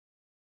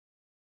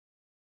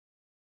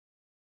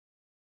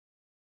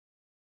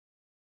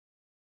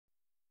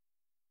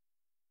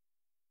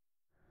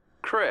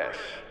Chris,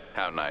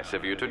 how nice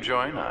of you to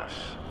join us.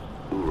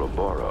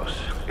 Ouruboros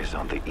is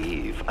on the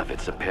eve of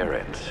its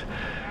appearance.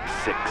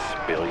 6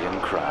 billion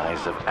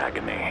cries of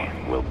agony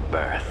will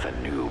birth a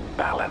new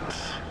balance.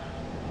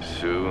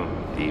 Soon,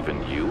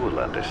 even you will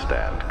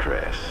understand,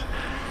 Chris.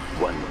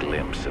 One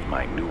glimpse of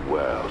my new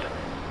world,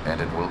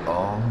 and it will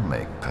all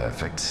make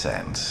perfect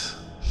sense.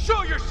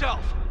 Show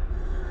yourself!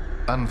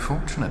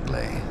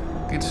 Unfortunately,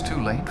 it's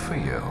too late for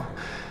you.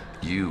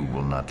 You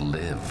will not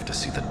live to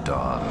see the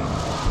dawn.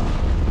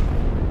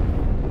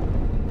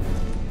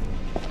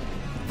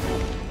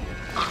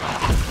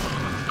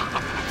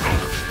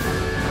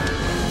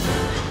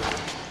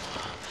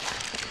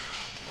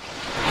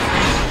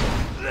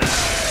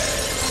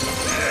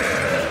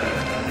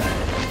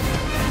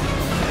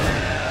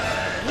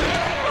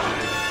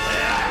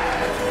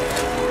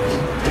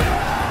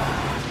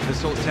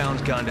 This whole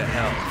town's gone to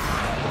hell.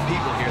 The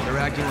people here, they're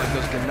acting like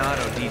those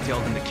Ganado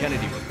detailed in the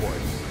Kennedy report.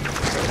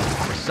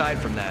 Aside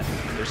from that,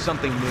 there's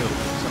something new,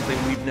 something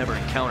we've never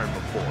encountered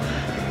before.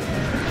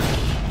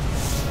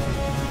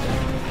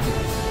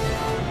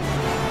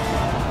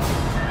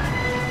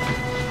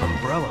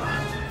 Umbrella.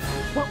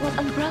 What was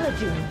Umbrella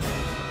doing?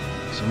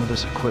 Some of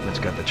this equipment's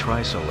got the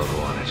TriCell logo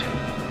on it.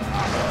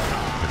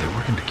 Are they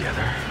working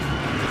together?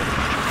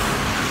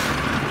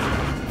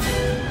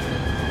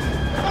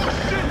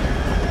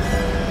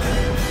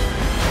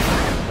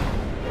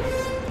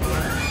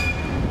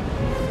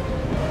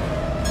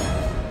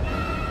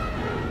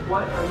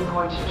 What are you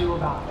going to do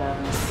about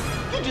them?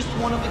 You're just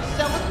one of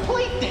Excella's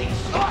playthings!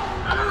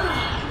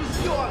 It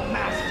was your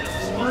master!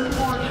 One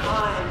more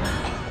time.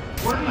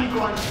 What are you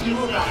going to do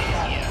about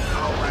that?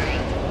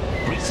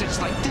 Alright. Research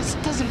like this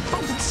doesn't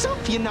fund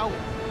itself, you know.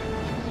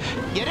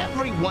 Yet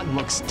everyone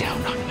looks down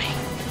on me.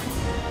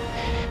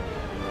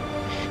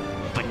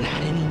 But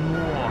not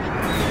anymore.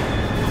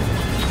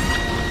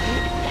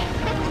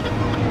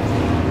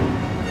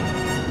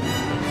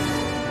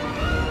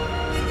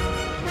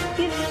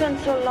 You've spent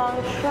so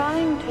long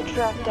trying to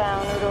track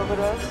down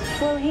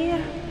Ouruboros. Well,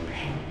 here,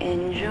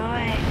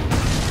 enjoy.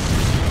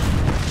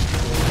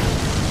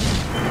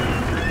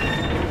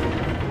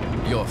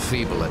 Your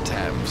feeble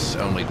attempts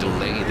only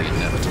delay the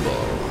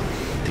inevitable.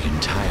 The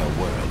entire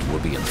world will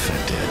be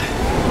infected.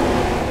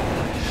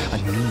 A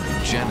new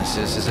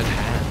genesis is at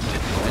hand,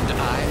 and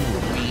I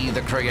will be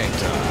the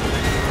creator.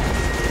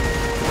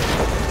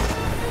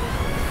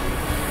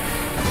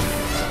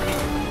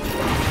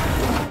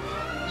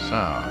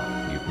 So,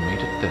 you've made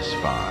it this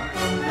far.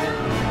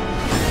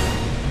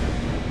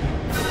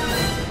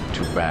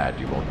 Too bad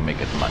you won't make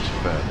it much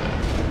further.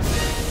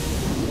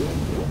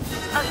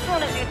 As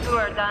soon as you two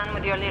are done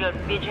with your little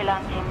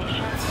vigilante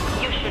mission,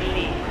 you should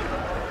leave.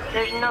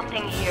 There's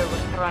nothing here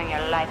worth throwing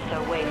your lives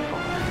away for.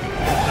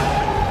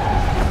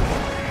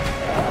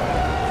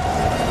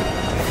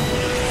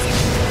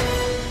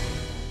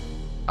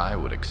 I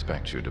would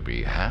expect you to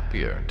be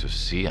happier to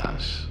see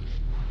us.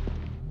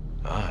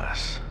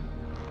 Us?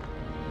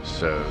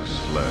 So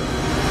slow.